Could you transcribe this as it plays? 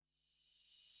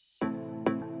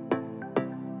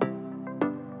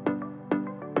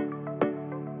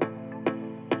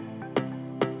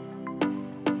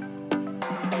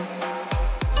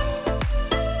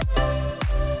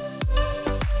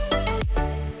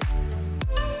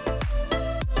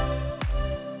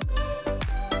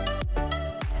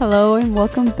Hello and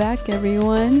welcome back,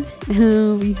 everyone.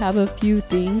 We have a few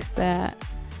things that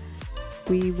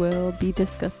we will be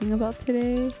discussing about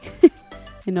today.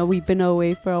 I know we've been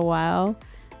away for a while,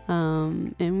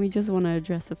 and we just want to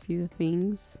address a few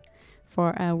things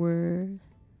for our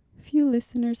few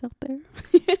listeners out there.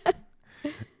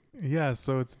 Yeah,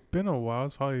 so it's been a while.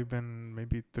 It's probably been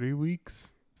maybe 3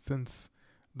 weeks since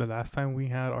the last time we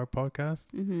had our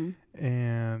podcast. Mm-hmm.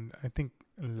 And I think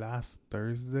last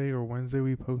Thursday or Wednesday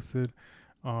we posted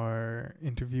our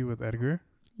interview with Edgar.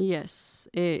 Yes,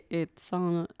 it's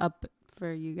on up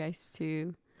for you guys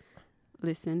to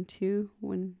listen to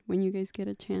when you guys get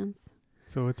a chance.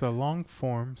 So it's a long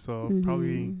form, so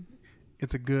probably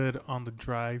it's a good on the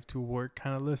drive to work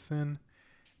kind of listen.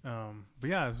 But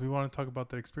yeah, we want to talk about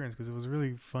that experience because it was a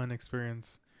really fun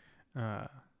experience.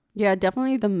 Yeah,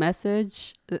 definitely the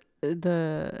message that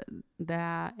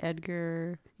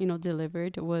Edgar,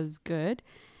 delivered was good.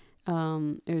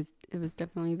 It was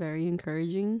definitely very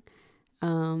encouraging.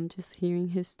 Just hearing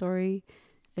his story.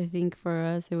 I think for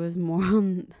us it was more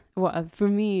on for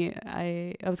me,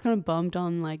 I was kind of bummed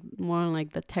on more on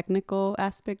the technical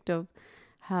aspect of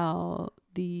how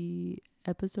the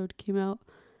episode came out.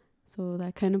 So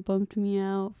that kind of bumped me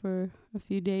out for a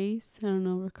few days. I don't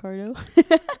know, Ricardo.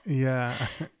 Yeah.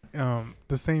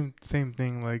 The same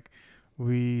thing. Like,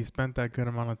 we spent that good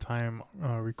amount of time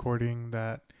recording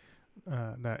that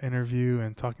interview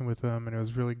and talking with them, and it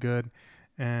was really good.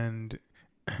 And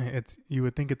you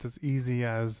would think it's as easy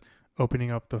as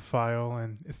opening up the file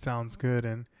and it sounds good,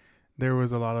 and there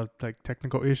was a lot of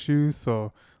technical issues.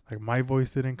 So my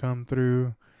voice didn't come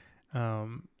through.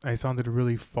 I sounded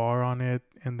really far on it,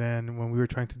 and then when we were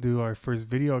trying to do our first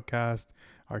video cast,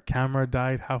 our camera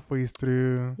died halfway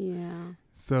through. Yeah.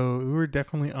 So we were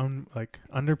definitely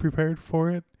underprepared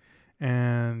for it,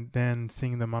 and then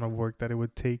seeing the amount of work that it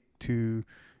would take to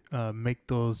make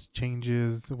those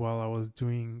changes while I was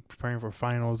preparing for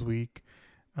finals week,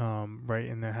 right?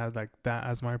 And I had that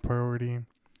as my priority,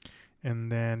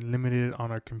 and then limited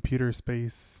on our computer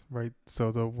space, right?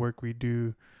 So the work we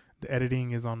do, the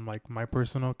editing is on my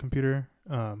personal computer,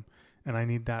 and I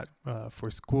need that for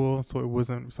school. So it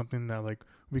wasn't something that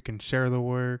we can share the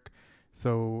work.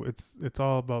 So it's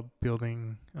all about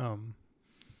building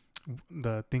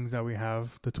the things that we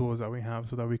have, the tools that we have,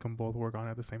 so that we can both work on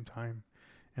it at the same time.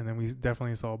 And then we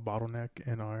definitely saw a bottleneck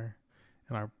in our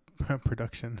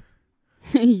production.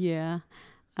 Yeah.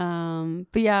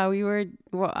 But yeah, we were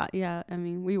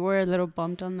we were a little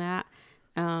bummed on that.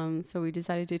 So we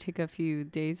decided to take a few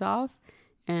days off,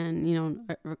 and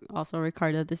also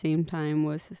Ricardo at the same time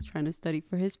was just trying to study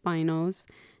for his finals,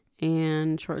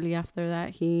 and shortly after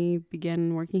that he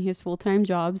began working his full-time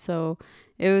job. So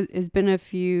it's been a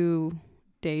few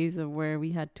days of where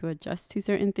we had to adjust to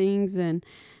certain things, and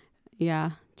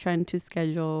trying to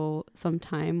schedule some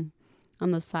time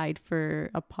on the side for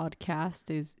a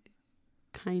podcast is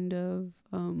kind of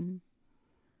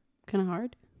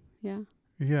hard. Yeah,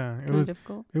 it kind was of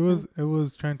difficult. it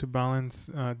was trying to balance.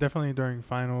 Definitely during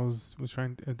finals was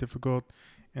difficult,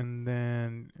 and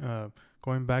then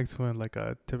going back to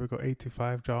a typical 8 to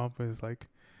 5 job is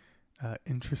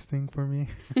interesting for me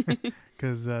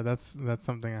because that's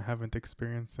something I haven't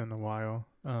experienced in a while.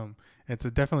 It's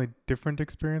a definitely different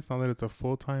experience now that it's a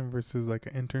full-time versus an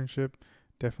internship.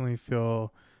 Definitely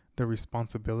feel the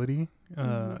responsibility.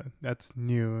 That's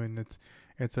new, and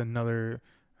it's another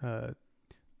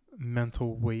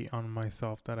mental weight on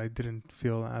myself that I didn't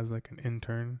feel as an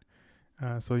intern.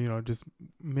 So just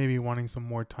maybe wanting some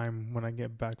more time when I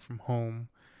get back from home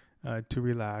to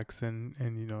relax and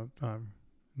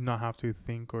not have to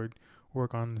think or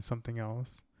work on something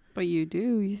else. But you're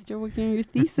still working on your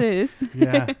thesis.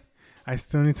 Yeah, I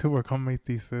still need to work on my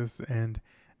thesis, and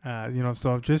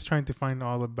so I'm just trying to find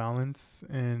all the balance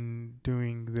in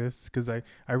doing this, because I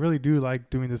really do like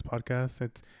doing this podcast.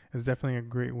 It's definitely a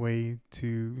great way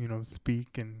to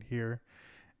speak and hear.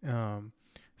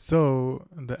 So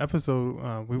the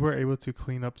episode, we were able to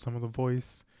clean up some of the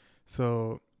voice,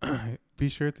 so be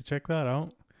sure to check that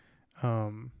out.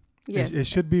 Yes, it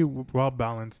should be well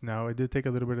balanced now. It did take a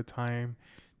little bit of time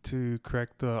to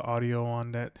correct the audio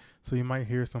on that, so you might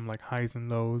hear some highs and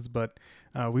lows, but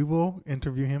we will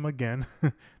interview him again.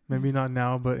 Maybe not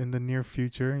now, but in the near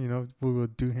future, we will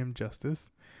do him justice.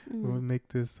 We'll make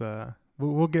this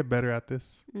we'll get better at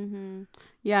this.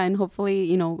 Yeah, and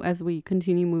hopefully as we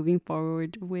continue moving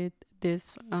forward with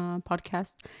this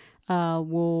podcast,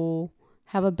 we'll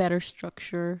have a better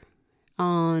structure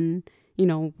on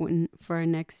when for our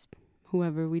next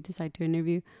whoever we decide to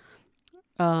interview,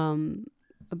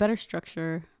 a better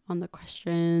structure on the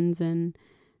questions, and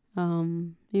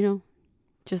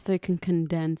just so I can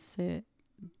condense it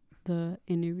the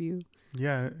interview.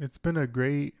 Yeah, it's been a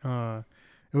great.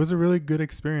 It was a really good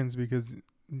experience because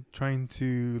trying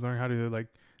to learn how to like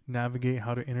navigate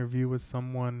how to interview with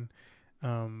someone.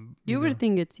 You would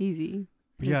think it's easy,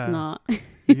 but it's Yeah, not.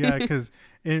 yeah, because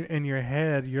in your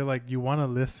head you're like you want to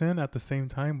listen at the same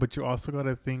time, but you also got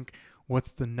to think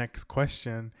what's the next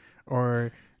question,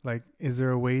 or like is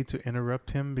there a way to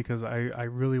interrupt him because I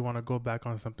really want to go back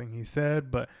on something he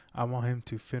said, but I want him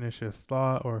to finish his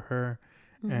thought or her,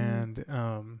 and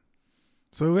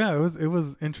so yeah, it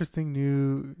was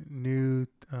interesting,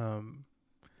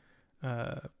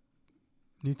 uh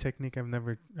new technique I've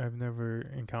never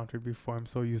encountered before. I'm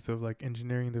so used to like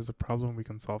engineering. There's a problem, we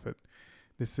can solve it.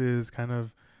 This is kind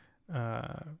of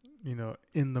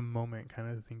in the moment kind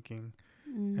of thinking,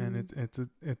 and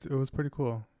it was pretty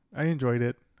cool. I enjoyed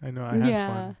it. I know I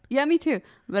had fun. Yeah, me too.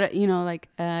 But like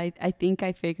I think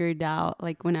I figured out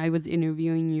like when I was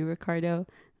interviewing you, Ricardo,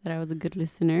 that I was a good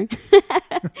listener.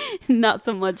 Not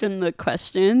so much in the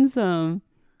questions.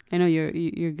 I know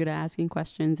you're good at asking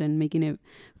questions and making it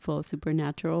feel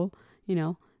supernatural.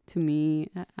 To me,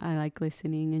 I like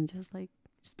listening and just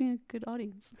being a good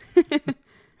audience.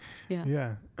 Yeah.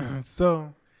 Yeah.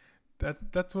 So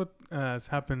that's what has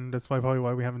happened. That's probably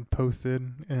why we haven't posted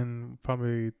in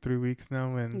probably 3 weeks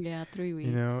now. And yeah, 3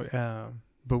 weeks.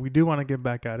 But we do want to get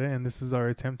back at it, and this is our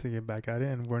attempt to get back at it,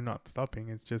 and we're not stopping.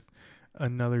 It's just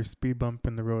another speed bump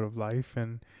in the road of life,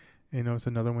 and it's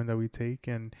another one that we take.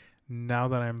 And now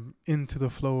that I'm into the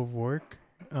flow of work,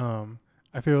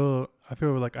 I feel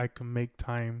like I can make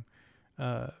time.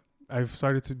 I've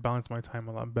started to balance my time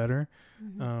a lot better.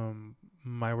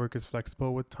 My work is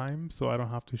flexible with time, so I don't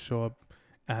have to show up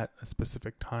at a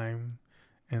specific time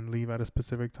and leave at a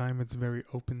specific time. It's very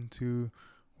open to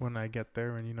when I get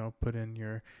there, and put in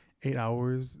your 8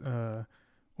 hours or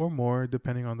more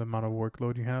depending on the amount of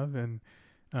workload you have. And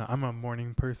I'm a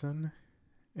morning person,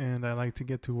 and I like to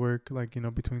get to work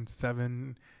between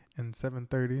 7 and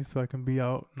 7:30, so I can be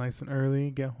out nice and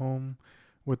early, get home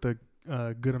with a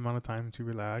good amount of time to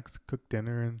relax, cook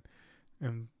dinner,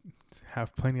 and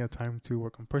have plenty of time to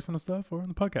work on personal stuff or on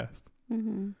the podcast.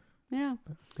 Yeah.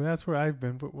 But that's where I've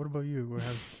been. But what about you? What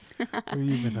have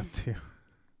you been up to?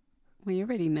 Well, you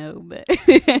already know, but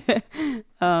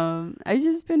I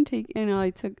just been taking.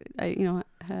 How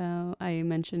I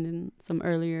mentioned in some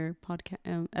earlier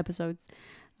podcast episodes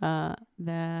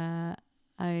that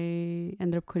I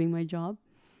ended up quitting my job,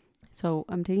 so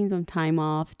I'm taking some time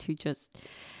off to just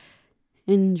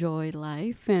enjoy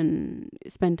life and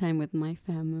spend time with my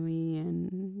family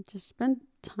and just spend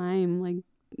time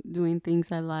doing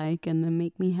things I like and that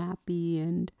make me happy.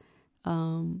 And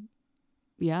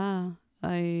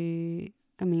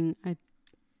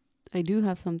I do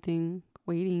have something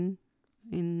waiting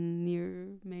in near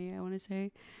May, I want to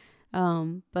say.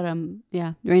 But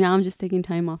right now I'm just taking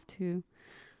time off to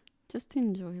just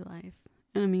enjoy life.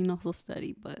 And also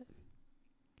study, but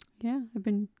yeah, I've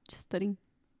been just studying,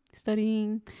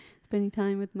 spending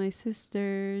time with my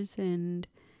sisters, and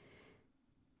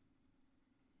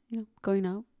going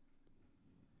out.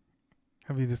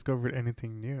 Have you discovered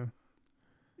anything new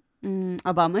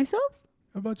About myself?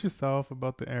 about yourself,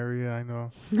 about the area? I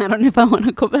know. I don't know if I want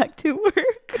to go back to work.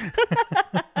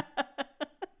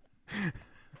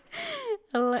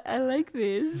 I like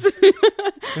this.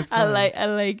 I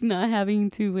like not having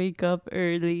to wake up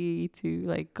early to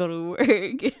go to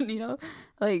work. And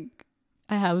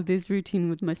I have this routine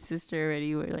with my sister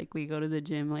already where we go to the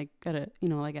gym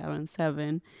around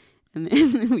 7, and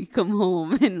then we come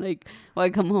home and I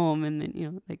come home and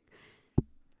then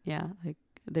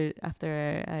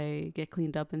after I get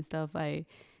cleaned up and stuff, I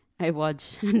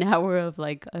watch an hour of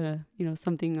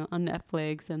something on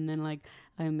Netflix, and then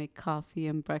I make coffee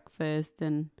and breakfast,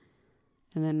 and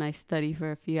then I study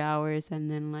for a few hours,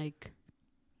 and then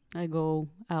I go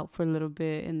out for a little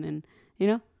bit, and then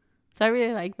so I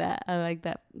really like that. I like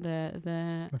that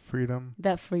the freedom.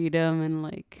 That freedom, and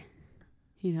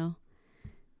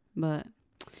but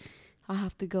I'll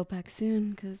have to go back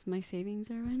soon because my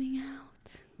savings are running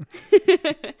out.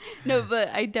 No, but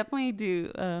I definitely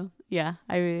do. I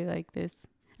really like this.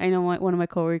 I know one of my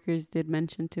coworkers did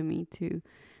mention to me to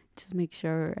just make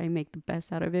sure I make the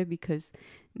best out of it, because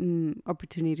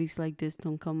opportunities like this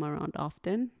don't come around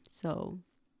often. So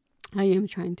I am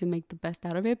trying to make the best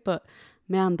out of it. But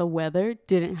man, the weather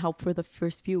didn't help for the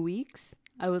first few weeks.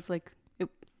 I was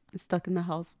stuck in the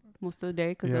house most of the day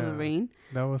because of the rain.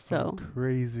 That was some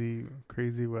crazy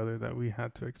weather that we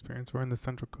had to experience. We're in the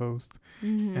Central Coast,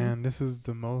 and this is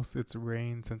the most it's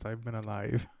rained since I've been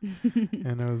alive.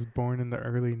 And I was born in the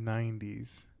early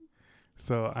 90s,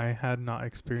 so I had not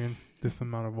experienced this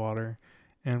amount of water.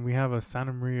 and we have a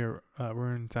Santa Maria.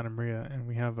 We're in Santa Maria, and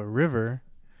we have a river,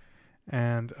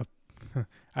 and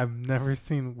I've never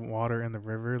seen water in the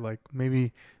river. Like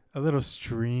maybe a little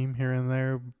stream here and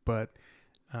there, but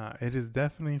it is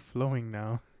definitely flowing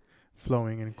now.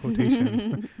 Flowing in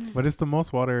quotations, but it's the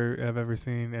most water I've ever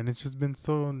seen, and it's just been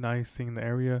so nice seeing the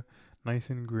area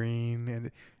nice and green, and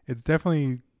it's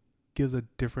definitely gives a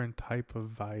different type of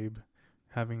vibe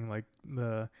having like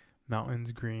the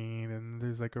mountains green and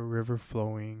there's like a river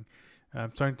flowing.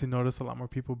 I'm starting to notice a lot more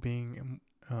people being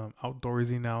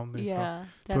outdoorsy now. Yeah,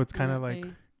 so it's kind of like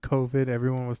COVID.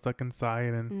 Everyone was stuck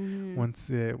inside, and once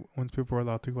people were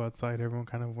allowed to go outside, everyone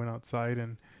kind of went outside,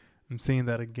 and I'm seeing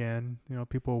that again. You know,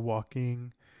 people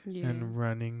walking and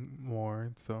running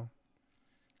more. So,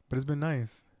 but it's been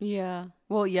nice. Yeah.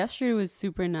 Well, yesterday was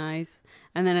super nice,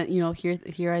 and then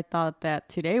here I thought that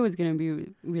today was gonna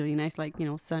be really nice, like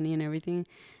sunny and everything.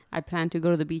 I planned to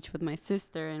go to the beach with my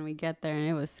sister, and we get there and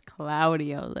it was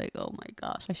cloudy. I was like, oh my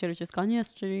gosh, I should have just gone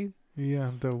yesterday.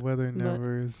 Yeah, the weather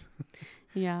never is.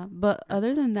 Yeah, but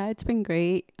other than that, it's been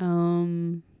great.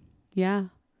 Yeah,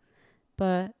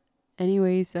 but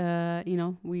anyways,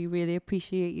 we really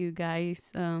appreciate you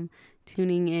guys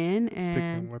tuning in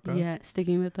and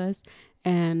sticking with us.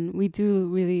 And we do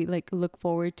really look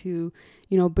forward to,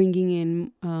 bringing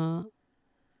in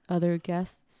other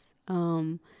guests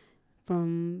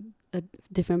from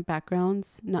different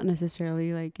backgrounds, not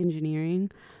necessarily like engineering.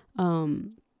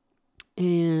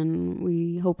 And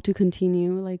we hope to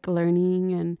continue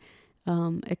learning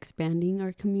and expanding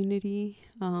our community.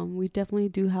 We definitely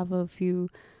do have a few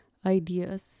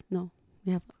ideas.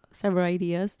 We have several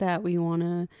ideas that we want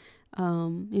to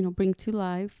bring to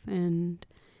life, and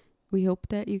we hope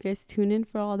that you guys tune in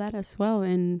for all that as well.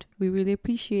 And we really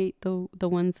appreciate the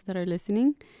ones that are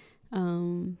listening.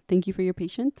 Thank you for your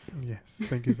patience. Yes,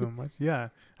 thank you so much. Yeah,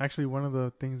 actually, one of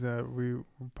the things that we're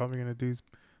probably gonna do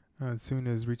soon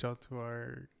is reach out to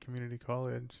our community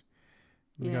college.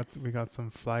 We got some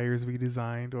flyers we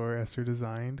designed, or Esther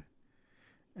designed,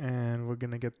 and we're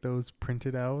gonna get those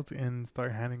printed out and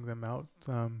start handing them out,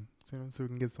 so we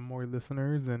can get some more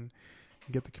listeners and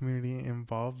get the community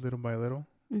involved little by little.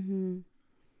 Mm-hmm.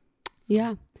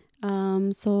 Yeah.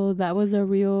 So that was a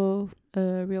real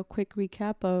quick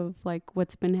recap of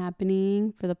what's been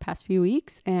happening for the past few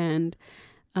weeks, and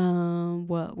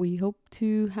what we hope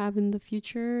to have in the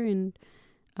future. And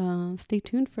stay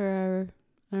tuned for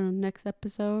our next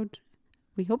episode.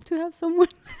 We hope to have someone.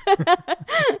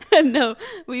 No,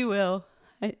 we will.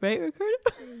 Right, Ricardo?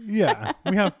 Yeah,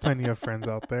 we have plenty of friends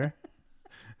out there.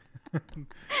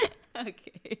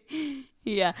 Okay.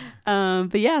 Yeah.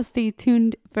 But yeah, stay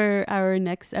tuned for our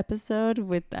next episode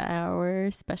with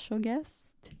our special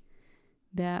guest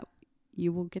that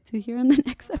you will get to hear in the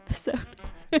next episode.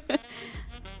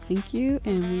 Thank you,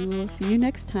 and we will see you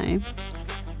next time.